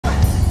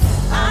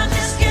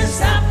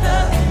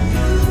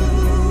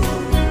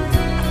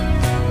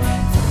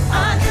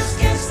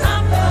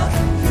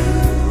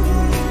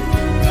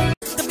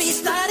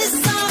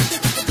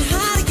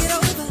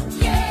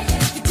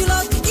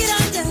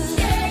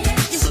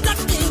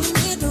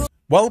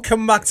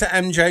Welcome back to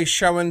MJ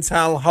Show and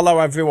Tell. Hello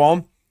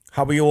everyone.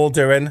 How are you all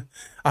doing?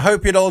 I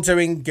hope you're all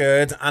doing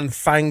good and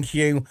thank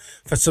you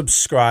for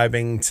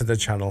subscribing to the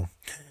channel.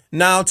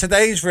 Now,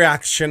 today's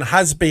reaction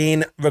has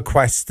been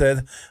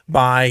requested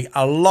by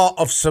a lot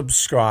of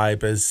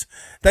subscribers.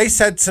 They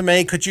said to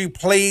me, could you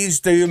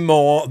please do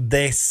more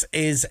This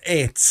Is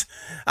It?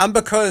 And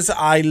because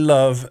I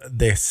love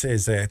This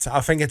Is It,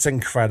 I think it's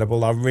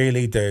incredible. I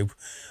really do.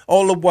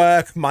 All the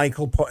work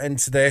Michael put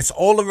into this,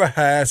 all the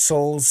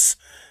rehearsals,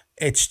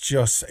 it's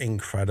just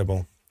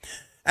incredible.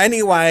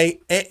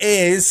 Anyway, it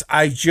is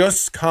I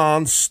Just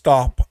Can't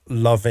Stop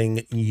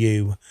Loving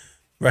You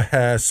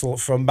rehearsal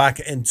from back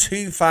in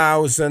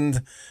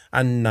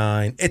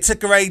 2009. It's a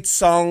great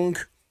song.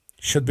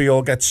 Should we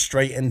all get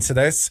straight into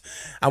this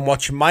and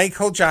watch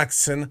Michael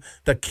Jackson,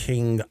 the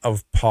king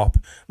of pop,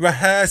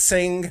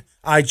 rehearsing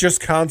I Just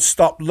Can't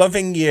Stop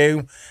Loving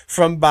You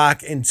from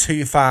back in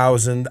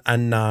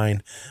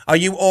 2009. Are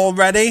you all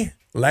ready?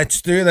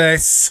 Let's do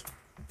this.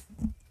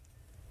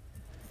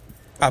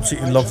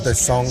 Absolutely love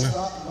this song.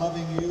 Stop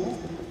loving you.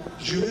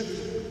 Judith,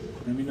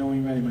 let me know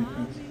when you're ready, my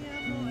friend.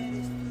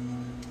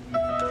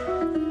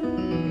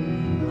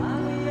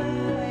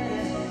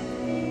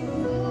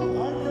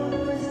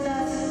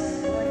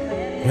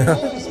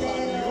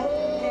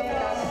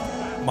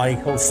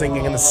 Michael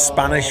singing in the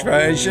Spanish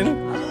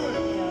version.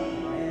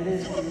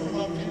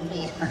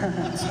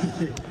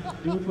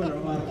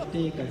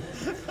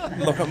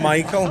 Look at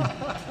Michael.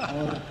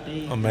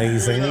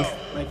 Amazing.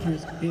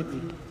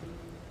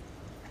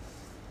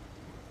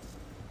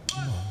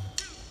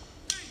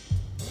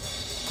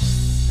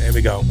 Here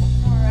we go.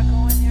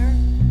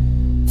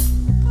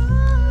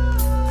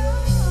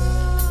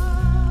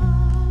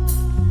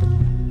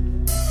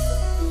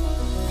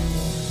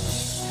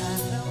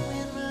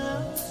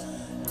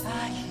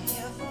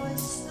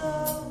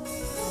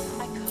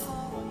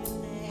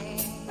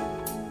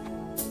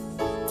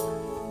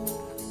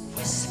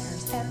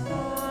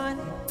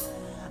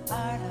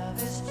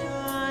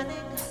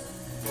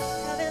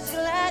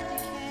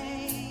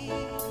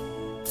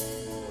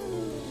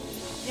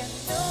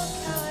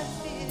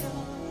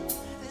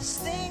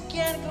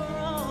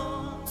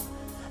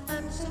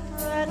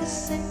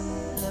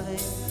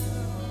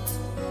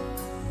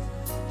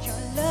 Your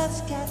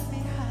love's got me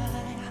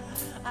high.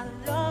 I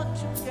long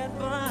to get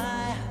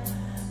by.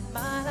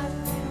 My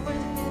life ain't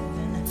worth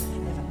living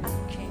if I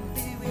can't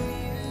be with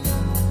you.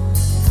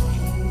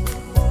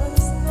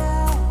 Voice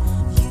now,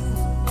 you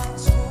my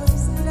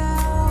choice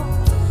now.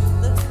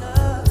 The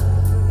love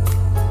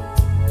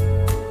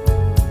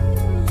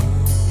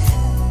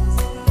hands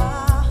in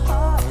my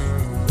heart.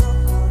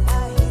 Look when I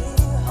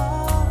hear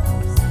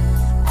hearts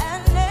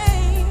and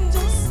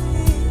angels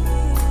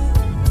sing.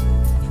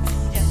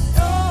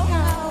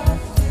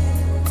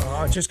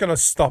 I'm just going to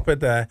stop it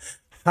there.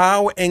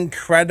 How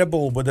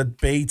incredible would it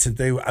be to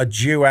do a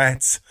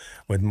duet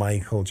with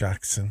Michael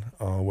Jackson?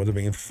 Oh, would have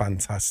been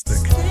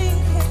fantastic.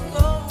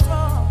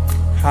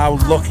 How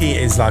lucky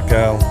is that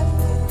girl?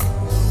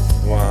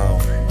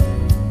 Wow.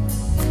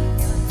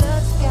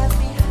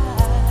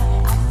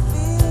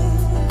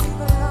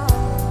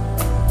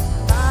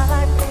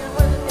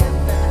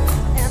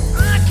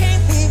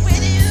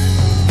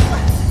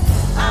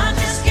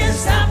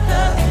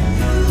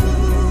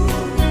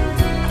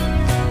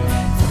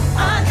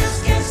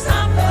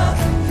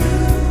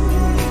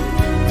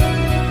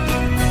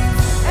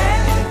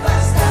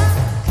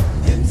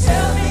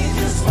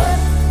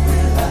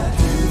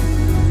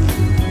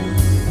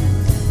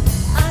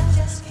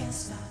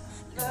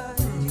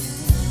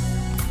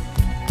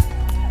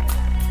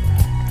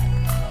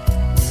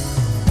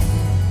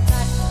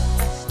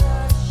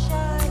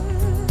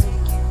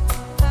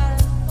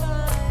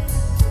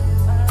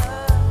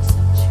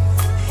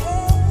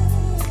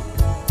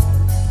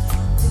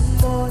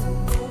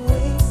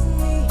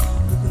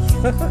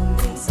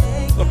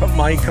 Look at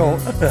Michael.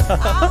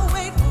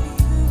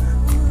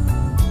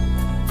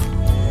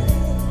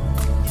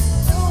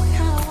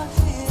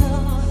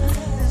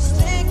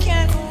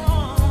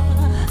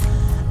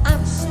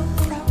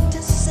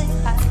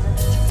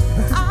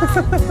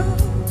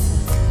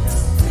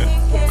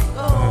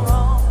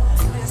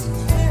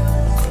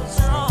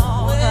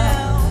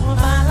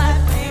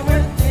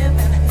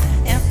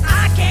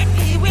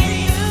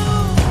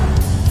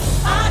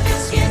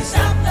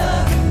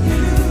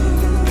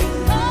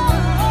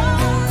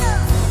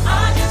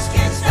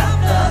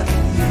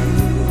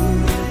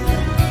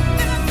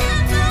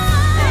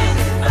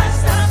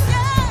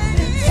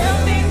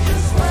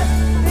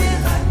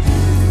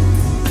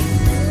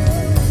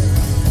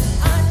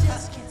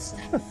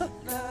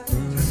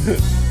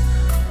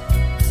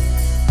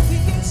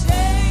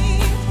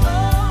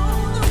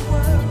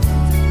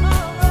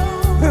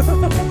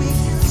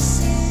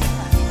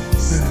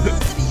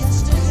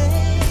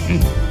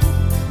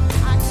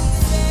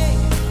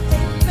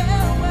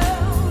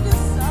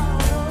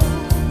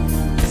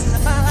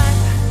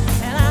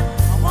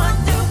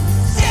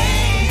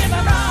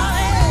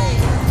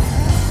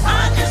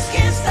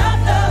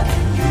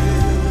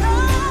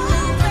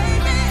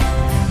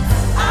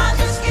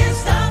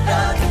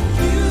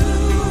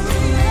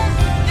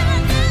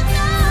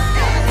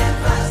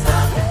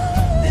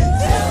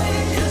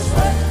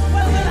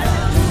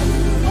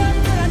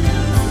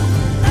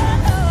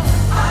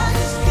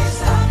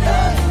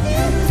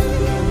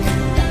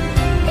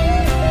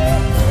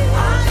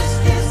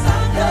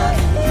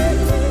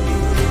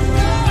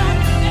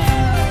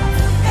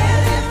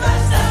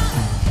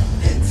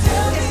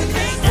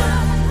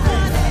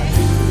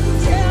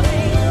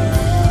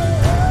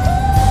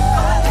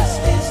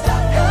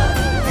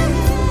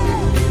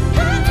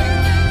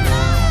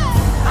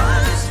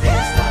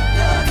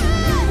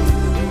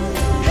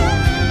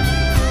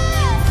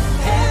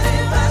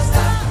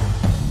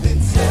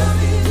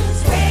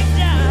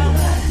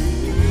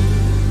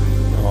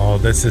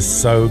 This is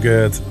so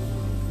good.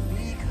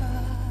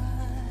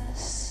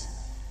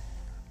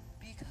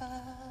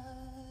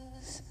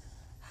 Because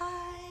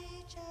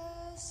I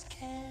just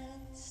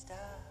can't stop.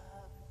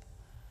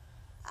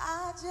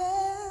 I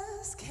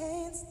just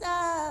can't stop.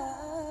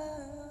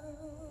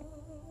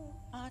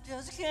 I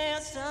just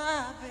can't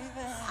stop, baby.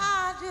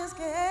 I just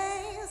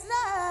can't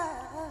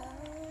stop.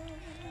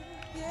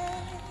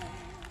 Yeah.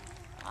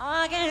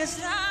 I can't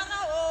stop,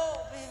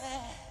 no,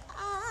 baby.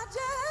 I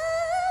just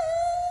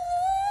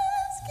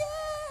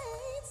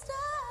can't stop.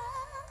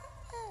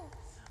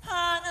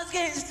 I just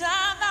can't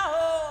stop, no.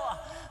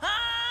 I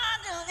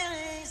just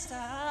can't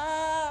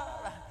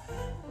stop.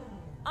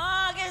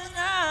 I can't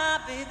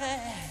stop, baby.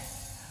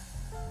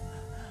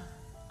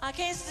 I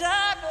can't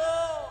stop, no.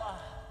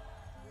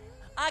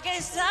 I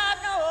can't stop,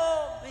 no,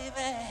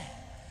 baby.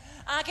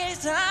 I can't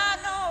stop,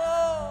 no.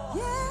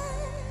 Yeah.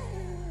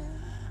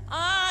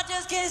 I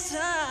just can't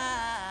stop.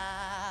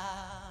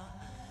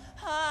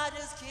 I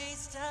just can't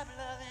stop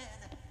loving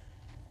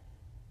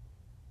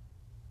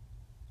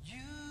you.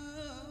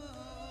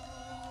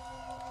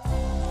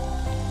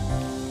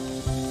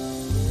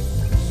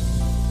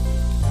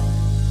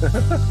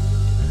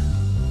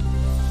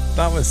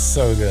 That was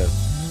so good.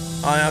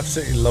 I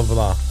absolutely love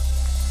that.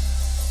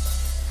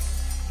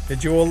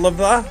 Did you all love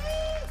that?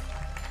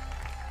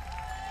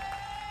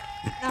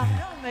 Now,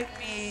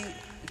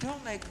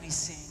 don't make me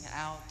sing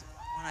out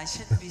when I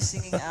shouldn't be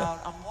singing out.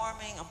 I'm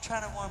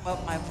trying to warm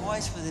up my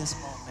voice for this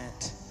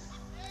moment.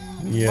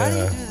 Yeah. Why do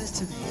you do this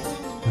to me?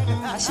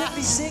 I should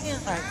be singing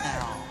right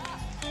now.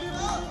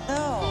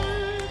 No.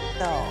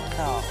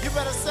 You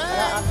better sing.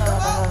 No.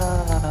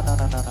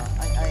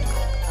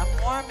 I'm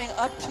warming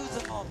up to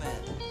the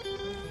moment.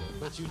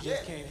 But you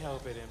just can't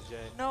help it, MJ.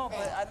 No,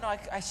 but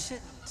I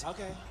shouldn't.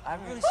 Okay. I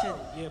really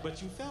shouldn't. Yeah,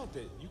 but you felt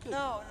it. You could.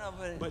 No,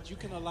 But you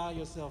can allow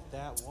yourself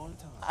that one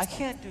time. I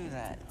can't do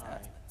that. All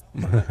right.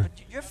 But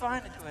you're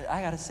fine to do it.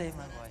 I gotta save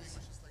my voice.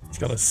 He's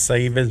got to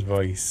save his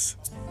voice.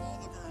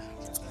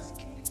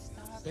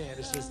 Man,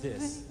 it's just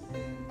this.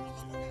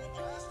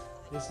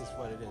 This is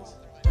what it is.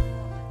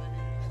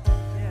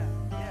 Yeah.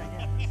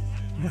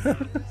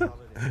 That's all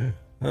it is.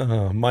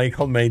 Oh,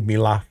 Michael made me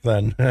laugh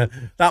then.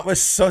 That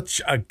was such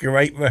a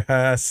great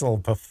rehearsal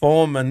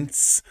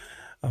performance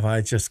of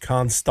I Just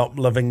Can't Stop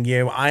Loving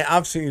You. I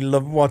absolutely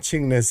love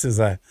watching this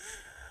oh,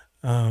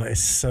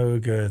 it's so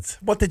good.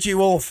 What did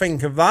you all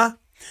think of that?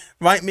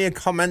 Write me a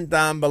comment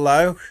down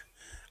below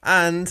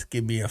and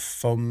give me a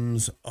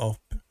thumbs up.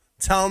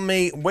 Tell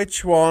me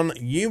which one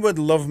you would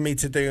love me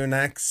to do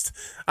next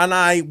and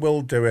I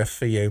will do it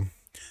for you.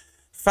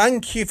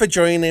 Thank you for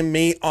joining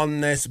me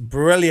on this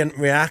brilliant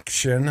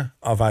reaction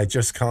of I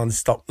Just Can't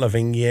Stop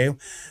Loving You.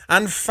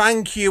 And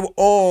thank you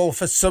all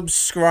for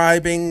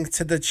subscribing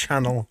to the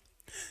channel.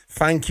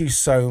 Thank you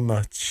so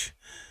much.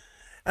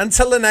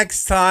 Until the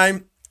next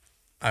time,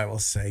 I will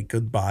say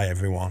goodbye,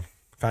 everyone.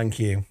 Thank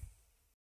you.